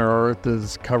 90% of our Earth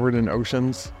is covered in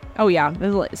oceans? Oh, yeah.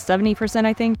 There's like 70%,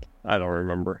 I think. I don't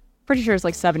remember. Pretty sure it's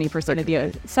like 70% of the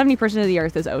 70% of the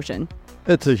Earth is ocean.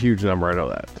 It's a huge number, I know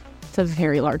that. It's a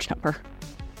very large number.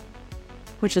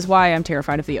 Which is why I'm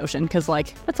terrified of the ocean, because,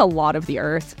 like, that's a lot of the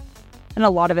Earth. And a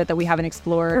lot of it that we haven't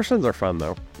explored. Oceans are fun,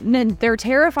 though. They're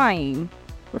terrifying.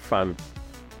 They're fun.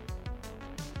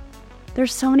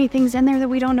 There's so many things in there that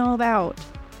we don't know about.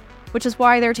 Which is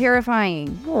why they're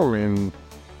terrifying. Well, I mean,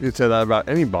 you'd say that about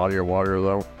any body of water,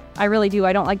 though. I really do.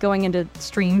 I don't like going into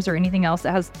streams or anything else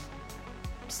that has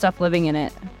stuff living in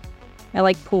it. I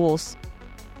like pools.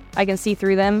 I can see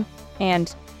through them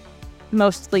and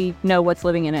mostly know what's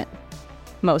living in it.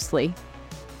 Mostly.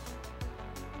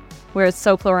 Where it's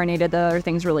so chlorinated that other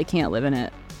things really can't live in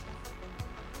it.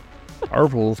 Our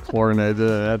pool's chlorinated and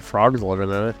it had frogs living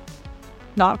in it.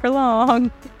 Not for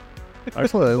long.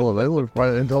 Actually, they lived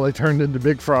right until they turned into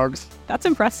big frogs. That's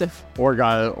impressive. Or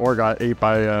got ate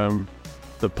by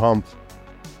the pump.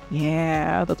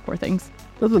 Yeah, those poor things.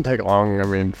 Doesn't take long, I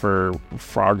mean, for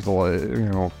frogs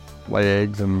to lay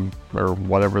eggs or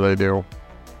whatever they do.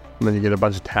 And then you get a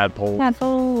bunch of tadpoles.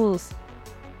 Tadpoles.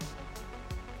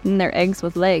 And they're eggs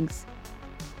with legs.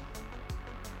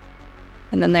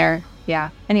 And then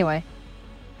anyway.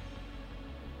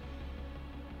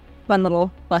 Fun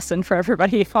little lesson for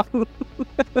everybody on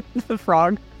the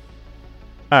frog.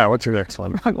 Alright, what's your next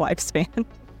one? Frog lifespan.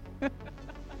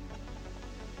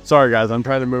 Sorry guys, I'm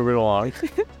trying to move it along.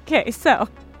 Okay, so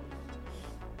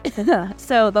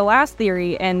the last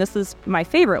theory, and this is my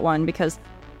favorite one because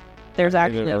there's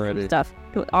actually some stuff.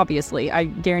 Obviously, I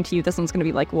guarantee you this one's going to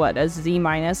be like, what, a Z-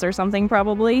 or something,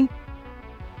 probably?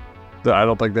 I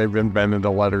don't think they've invented a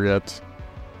letter yet.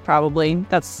 Probably.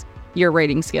 That's your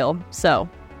rating scale. So,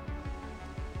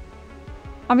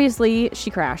 obviously, she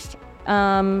crashed.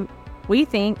 We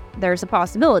think there's a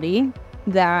possibility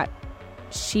that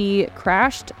she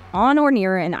crashed on or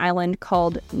near an island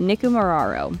called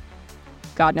Nikumaroro.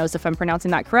 God knows if I'm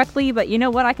pronouncing that correctly, but you know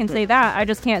what? I can say that. I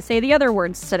just can't say the other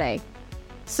words today.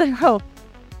 So,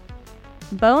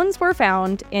 bones were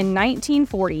found in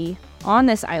 1940 on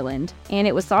this island, and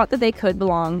it was thought that they could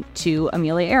belong to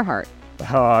Amelia Earhart.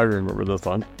 Oh, I remember this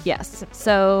one. Yes.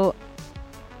 So,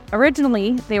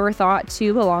 originally, they were thought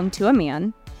to belong to a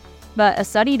man, but a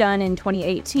study done in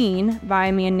 2018 by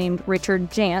a man named Richard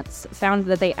Jantz found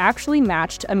that they actually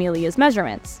matched Amelia's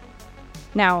measurements.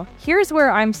 Now, here's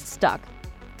where I'm stuck,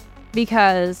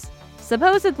 because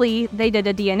supposedly they did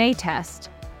a DNA test.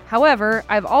 However,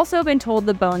 I've also been told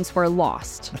the bones were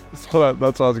lost. So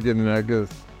that's what I was getting at, because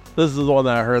this is the one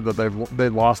that I heard that they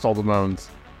lost all the bones.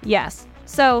 Yes.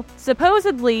 So,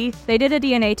 supposedly, they did a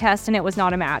DNA test and it was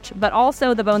not a match, but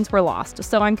also the bones were lost,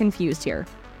 so I'm confused here.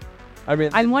 I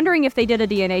mean, I'm wondering if they did a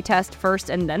DNA test first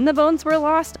and then the bones were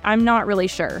lost. I'm not really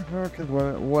sure. Because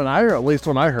when I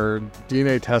heard,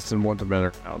 DNA testing wouldn't have been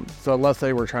around. So unless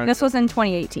they were trying This was in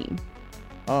 2018.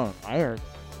 Oh, I heard.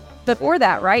 Before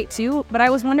that, right, too? But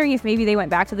I was wondering if maybe they went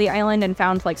back to the island and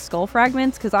found, like, skull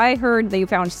fragments, because I heard they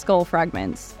found skull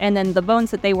fragments. And then the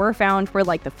bones that they were found were,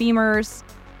 like, the femurs.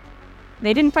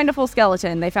 They didn't find a full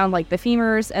skeleton. They found, like, the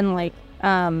femurs and, like,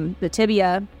 the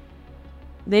tibia.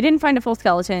 They didn't find a full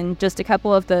skeleton, just a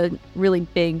couple of the really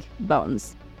big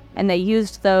bones. And they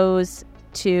used those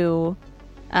to,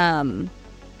 yeah,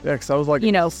 because I was like,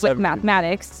 with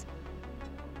mathematics.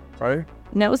 Right?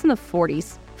 No, it was in the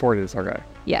 40s. 40s, okay.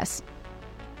 Yes.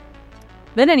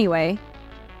 But anyway.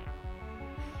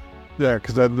 Yeah,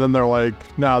 because then they're like,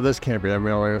 no, this can't be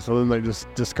Amelia. So then they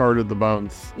just discarded the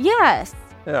bones. Yes.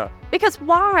 Yeah. Because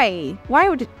why? Why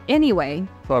would... Anyway.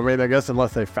 So, I mean, I guess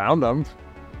unless they found them.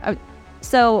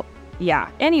 So, yeah.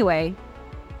 Anyway.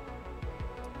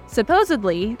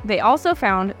 Supposedly, they also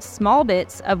found small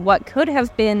bits of what could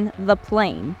have been the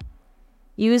plane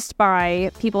used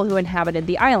by people who inhabited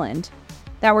the island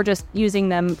that were just using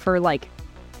them for, like,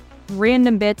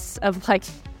 random bits of, like,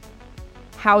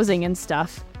 housing and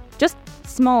stuff. Just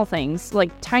small things, like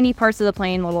tiny parts of the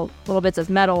plane, little bits of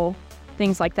metal,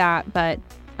 things like that. But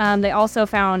they also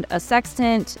found a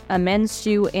sextant, a men's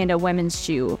shoe, and a women's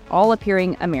shoe, all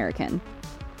appearing American.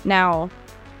 Now,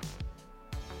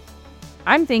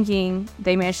 I'm thinking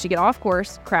they managed to get off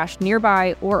course, crashed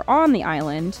nearby or on the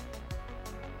island.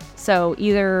 So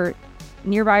either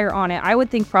nearby or on it. I would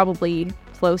think probably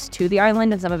close to the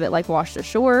island and some of it like washed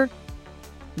ashore.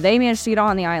 They managed to get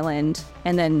on the island,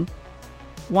 and then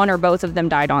one or both of them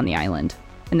died on the island.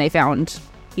 And they found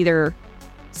either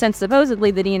since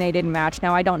supposedly the DNA didn't match,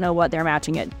 now I don't know what they're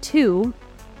matching it to,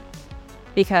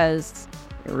 because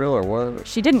Really? What?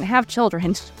 she didn't have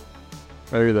children.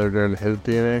 Maybe they're doing his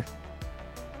DNA?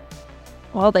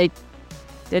 Well, they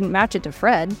didn't match it to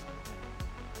Fred.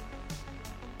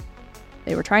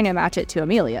 They were trying to match it to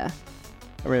Amelia.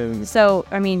 I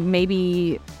mean,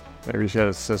 maybe she had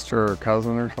a sister or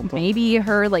cousin or something? maybe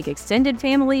her, like, extended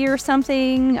family or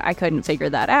something. I couldn't figure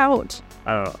that out.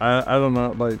 I don't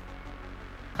know. Like,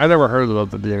 I never heard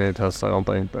about the DNA test, I don't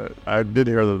think, but I did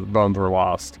hear that the bones were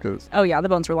lost. Oh, yeah, the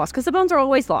bones were lost. Because the bones are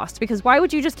always lost. Because why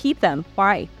would you just keep them?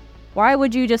 Why? Why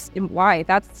would you just... Why?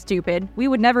 That's stupid. We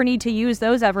would never need to use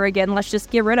those ever again. Let's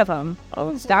just get rid of them.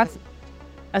 That's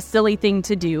a silly thing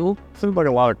to do. Seems like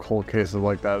a lot of cold cases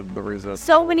like that, the reason.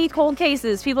 So many cold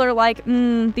cases. People are like,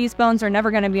 these bones are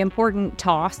never going to be important.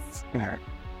 Toss.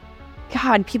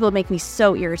 God, people make me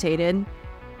so irritated.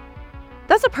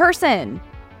 That's a person.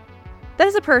 That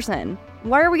is a person.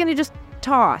 Why are we going to just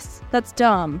toss? That's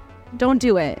dumb. Don't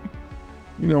do it.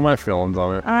 You know my feelings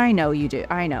on it. I know you do.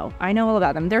 I know all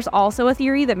about them. There's also a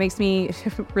theory that makes me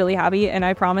really happy, and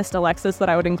I promised Alexis that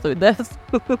I would include this.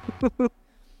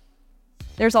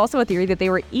 There's also a theory that they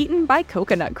were eaten by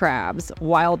coconut crabs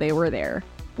while they were there,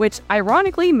 which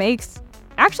ironically makes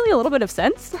actually a little bit of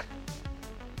sense.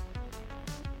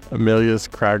 Amelia's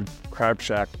crab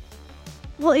shack.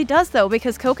 Well, it does, though,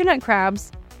 because coconut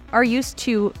crabs are used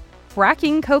to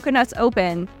cracking coconuts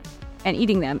open and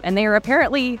eating them, and they are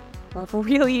apparently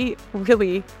really,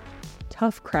 really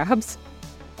tough crabs.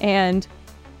 And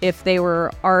if they were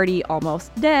already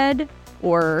almost dead,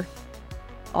 or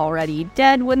already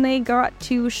dead when they got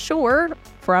to shore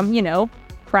from,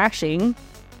 crashing,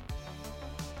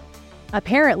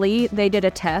 apparently they did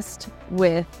a test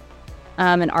with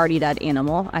an already dead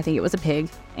animal. I think it was a pig,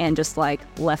 and just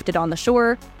left it on the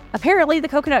shore. Apparently the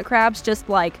coconut crabs just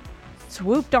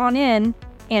swooped on in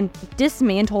and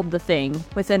dismantled the thing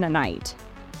within a night.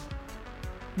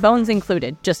 Bones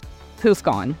included, just poof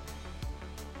gone.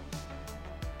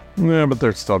 Yeah, but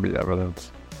there'd still be evidence.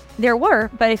 There were,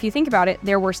 but if you think about it,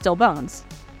 there were still bones.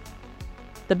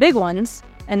 The big ones,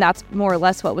 and that's more or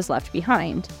less what was left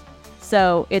behind.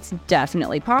 So it's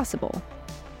definitely possible.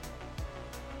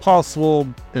 Possible,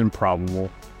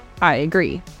 improbable. I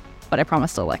agree, but I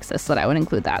promised Alexis that I would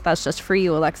include that. That's just for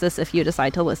you, Alexis, if you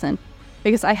decide to listen.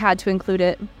 Because I had to include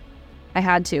it. I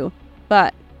had to.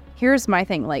 But here's my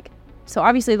thing, so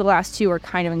obviously the last two are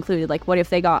kind of included. What if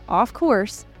they got off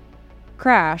course,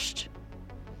 crashed,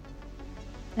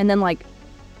 and then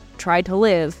tried to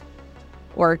live,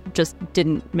 or just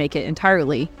didn't make it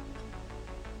entirely?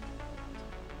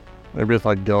 Maybe it's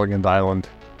like Gilligan's Island.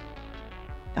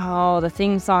 Oh, the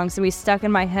theme song's gonna be stuck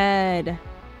in my head.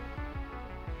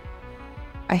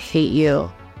 I hate you.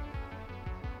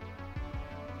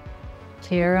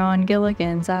 Here on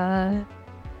Gilligan's Island.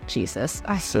 Jesus.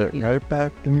 I sit right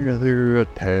back and gather a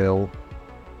tail.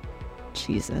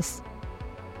 Jesus.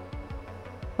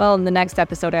 Well, in the next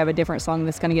episode, I have a different song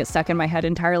that's going to get stuck in my head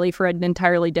entirely for an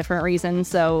entirely different reason.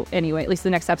 So anyway, at least the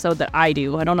next episode that I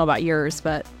do. I don't know about yours,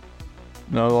 but...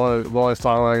 No, the only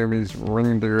song that is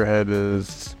ringing through your head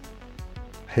is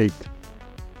Hate.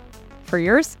 For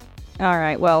yours? All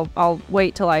right, well, I'll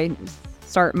wait till I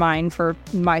start mine for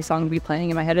my song to be playing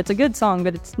in my head. It's a good song,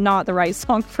 but it's not the right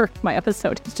song for my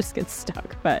episode. It just gets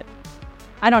stuck. But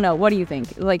I don't know. What do you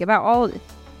think? About all...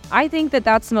 I think that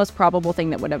that's the most probable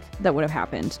thing that would have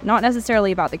happened. Not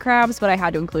necessarily about the crabs, but I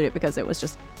had to include it because it was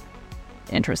just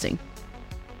interesting.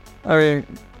 I mean,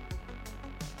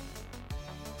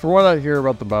 for what I hear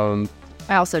about the bones...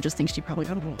 I also just think she probably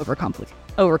got a little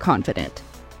overconfident.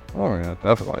 Oh, yeah,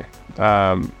 definitely.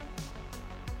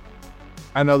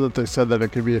 I know that they said that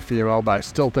it could be a female, but I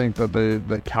still think that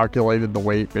they calculated the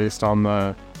weight based on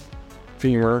the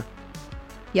femur.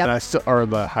 Yep. And or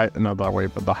the height, not the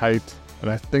weight, but the height. And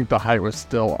I think the height was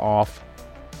still off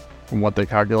from what they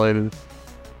calculated.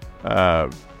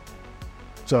 But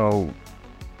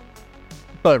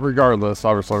regardless,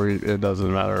 obviously, it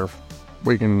doesn't matter.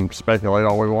 We can speculate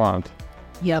all we want.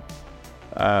 Yep.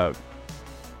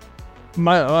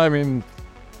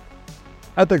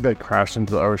 I think they crashed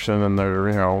into the ocean and they're,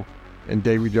 in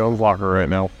Davy Jones' locker right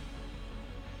now.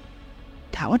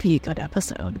 That would be a good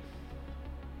episode.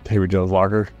 Davy Jones'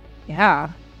 locker? Yeah.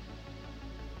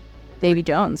 Davy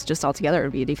Jones, just altogether,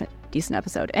 would be a decent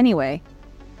episode. Anyway,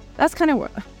 that's kind of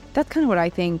what I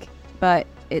think, but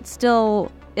it's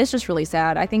just really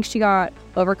sad. I think she got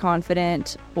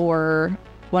overconfident, or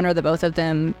one or the both of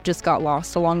them just got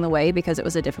lost along the way because it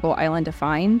was a difficult island to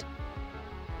find.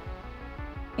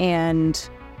 And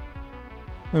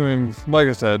like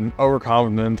I said,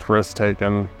 overconfident, risk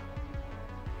taken.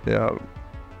 Yeah.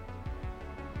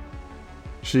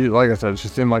 She, like I said, she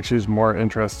seemed like she was more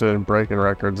interested in breaking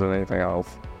records than anything else.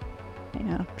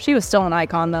 Yeah. She was still an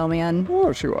icon, though, man.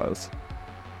 Oh, she was.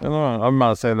 And I'm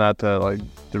not saying that to, like,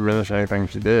 diminish anything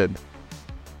she did.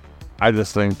 I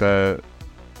just think that,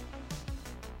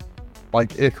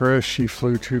 like Icarus, she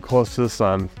flew too close to the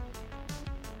sun.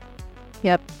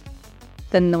 Yep.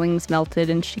 Then the wings melted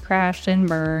and she crashed and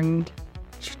burned.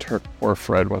 She took poor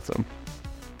Fred with him.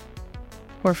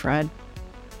 Poor Fred.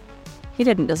 He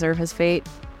didn't deserve his fate.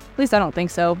 At least I don't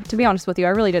think so. To be honest with you, I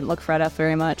really didn't look Fred up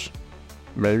very much.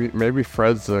 Maybe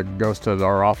Fred's the ghost of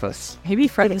our office. Maybe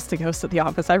Fred is the ghost of the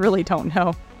office. I really don't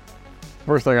know.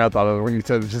 First thing I thought of when you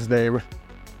said his name.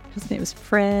 His name is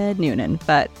Fred Noonan,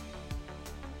 but...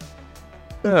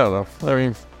 I don't know. I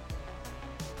mean,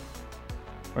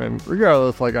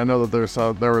 regardless, like, I know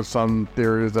that there was some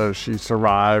theories that she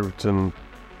survived and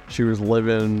she was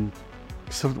living...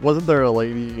 So wasn't there a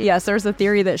lady? Yes, there's a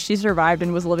theory that she survived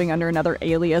and was living under another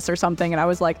alias or something, and I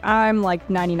was like, I'm like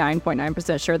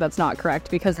 99.9% sure that's not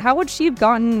correct, because how would she have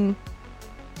gotten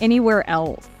anywhere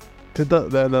else? Did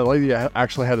the lady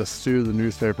actually had to sue the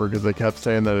newspaper because they kept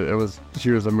saying that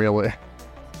she was Amelia?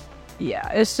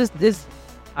 Yeah, it's just this.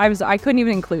 I couldn't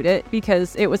even include it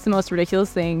because it was the most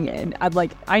ridiculous thing, and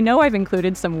I know I've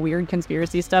included some weird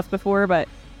conspiracy stuff before, but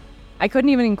I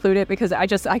couldn't even include it because I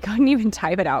couldn't even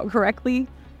type it out correctly,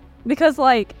 because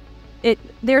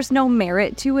there's no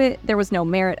merit to it. There was no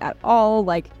merit at all.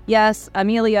 Like, yes,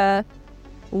 Amelia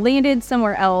landed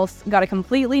somewhere else, got a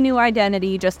completely new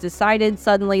identity, just decided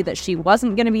suddenly that she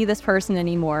wasn't going to be this person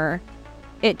anymore.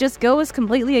 It just goes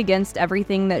completely against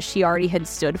everything that she already had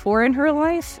stood for in her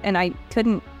life, and I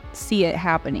couldn't see it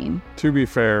happening. To be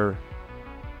fair,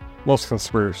 most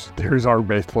conspiracy theories are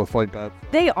baseless like that.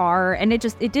 They are, and it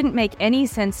didn't make any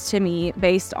sense to me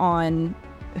based on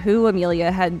who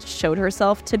Amelia had showed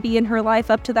herself to be in her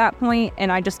life up to that point,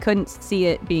 and I just couldn't see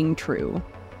it being true.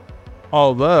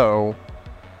 Although,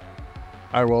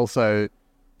 I will say,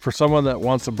 for someone that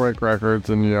wants to break records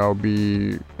and,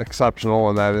 be exceptional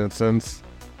in that instance,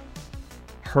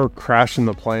 her crashing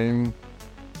the plane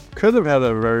could have had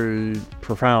a very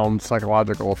profound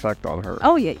psychological effect on her.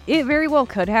 Oh, yeah, it very well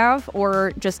could have,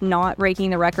 or just not breaking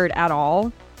the record at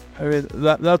all. I mean,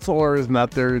 that's the only reason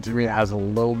that theory to me has a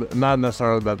little bit, not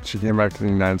necessarily that she came back to the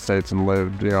United States and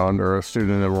lived, under a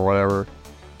pseudonym or whatever.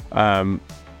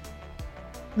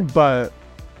 But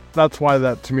that's why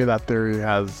to me, that theory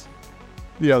has,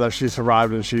 that she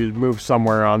survived and she moved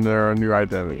somewhere under a new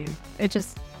identity.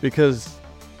 Because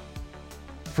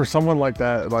for someone like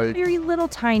that, like... very little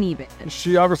tiny bit.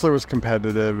 She obviously was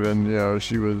competitive and,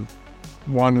 she was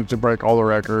wanted to break all the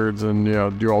records and,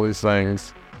 do all these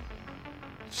things.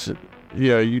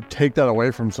 You take that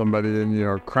away from somebody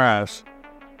and, crash.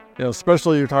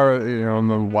 Especially you're talking, in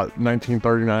the,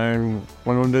 1939,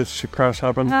 when did she crash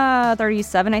happen?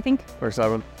 37, I think.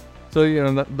 37. So,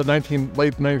 the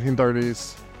late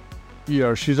 1930s,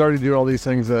 she's already doing all these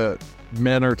things that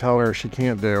men are telling her she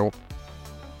can't do.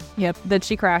 Yep, that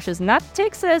she crashes, and that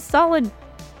takes a solid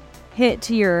hit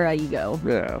to your ego.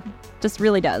 Yeah. Just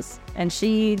really does. And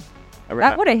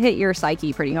that would have hit your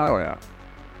psyche pretty hard. Oh, yeah.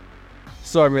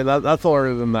 So, I mean, that's the only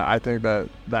reason that I think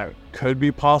that could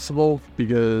be possible,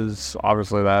 because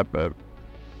obviously but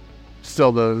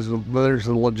still there's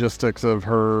the logistics of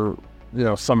her,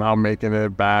 somehow making it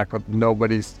back with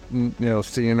nobody,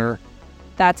 seeing her.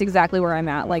 That's exactly where I'm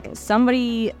at. Like,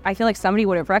 I feel like somebody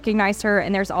would have recognized her,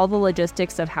 and there's all the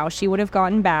logistics of how she would have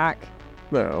gotten back.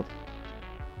 No.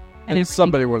 And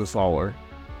somebody would have saw her.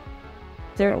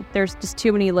 There's just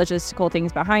too many logistical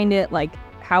things behind it. Like,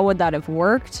 how would that have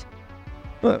worked?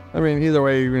 But, I mean, either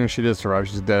way, even if she did survive,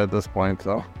 she's dead at this point,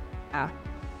 so. Yeah.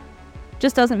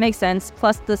 Just doesn't make sense.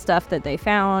 Plus the stuff that they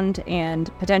found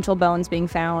and potential bones being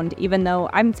found, even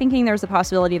though I'm thinking there's a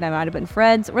possibility that might have been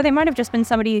Fred's, or they might have just been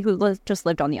somebody who just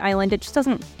lived on the island. It just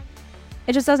doesn't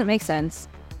make sense.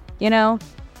 It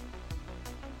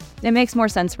makes more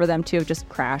sense for them to have just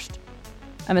crashed.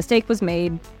 A mistake was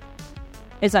made.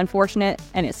 It's unfortunate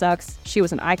and it sucks. She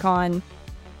was an icon.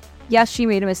 Yes, she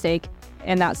made a mistake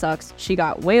and that sucks. She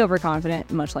got way overconfident,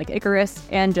 much like Icarus,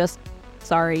 and just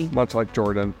sorry. Much like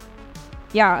Jordan.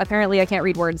 Yeah, apparently I can't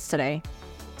read words today.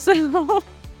 So,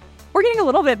 we're getting a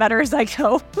little bit better as I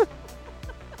go.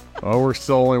 Oh, we're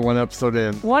still only one episode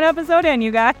in. One episode in,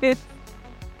 you guys.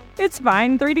 It's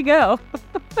fine. 3 to go.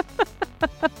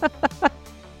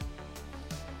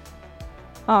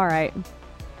 All right.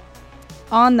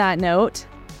 On that note...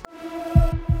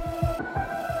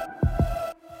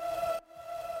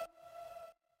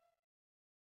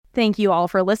 Thank you all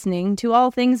for listening to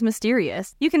All Things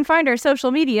Mysterious. You can find our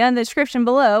social media in the description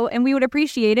below, and we would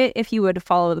appreciate it if you would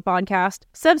follow the podcast,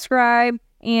 subscribe,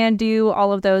 and do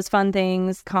all of those fun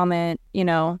things, comment,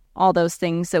 all those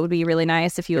things. That would be really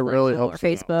nice if you would really like to helps our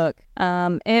Facebook.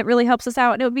 It really helps us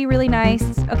out, and it would be really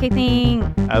nice. Okay,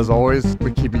 thanks. As always,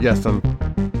 we keep you guessing.